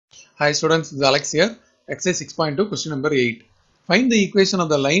Hi students, this is Alex here. Exercise 6.2 question number 8. Find the equation of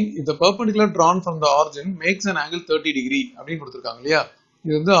the line if the perpendicular drawn from the origin makes an angle 30 degree அப்படின்னு கொடுத்திருக்காங்க இல்லையா.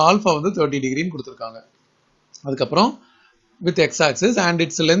 இது வந்து alpha வந்து 30 டிகிரின்னு கொடுத்திருக்காங்க. அதுக்கப்புறம் with x axis and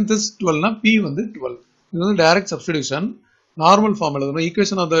its length is 12 னா p வந்து 12. இது வந்து direct substitution. Normal form எழுதணும்.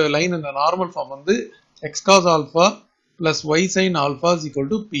 Equation of the line in the normal form வந்து x cos alpha plus y sin alpha is equal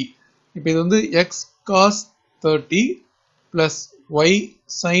to p. இப்போ இது வந்து x cos 30 plus y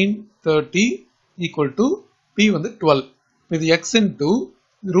sin 30 equal to p வந்து 12. இது x into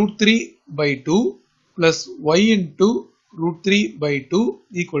root 3 by 2 plus y into root 3 by 2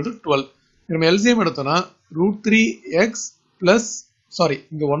 equal to 12. நம்ம LCM எடுத்தோம்னா root 3x plus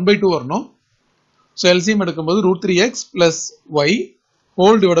இங்க 1 by 2 வரணும். So LCM எடுக்கும்போது root 3x plus y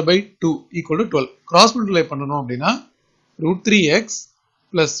whole divided by 2 equal to 12. Cross multiply பண்ணணும் அப்படின்னா root 3x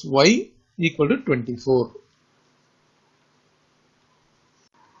plus y equal to 24.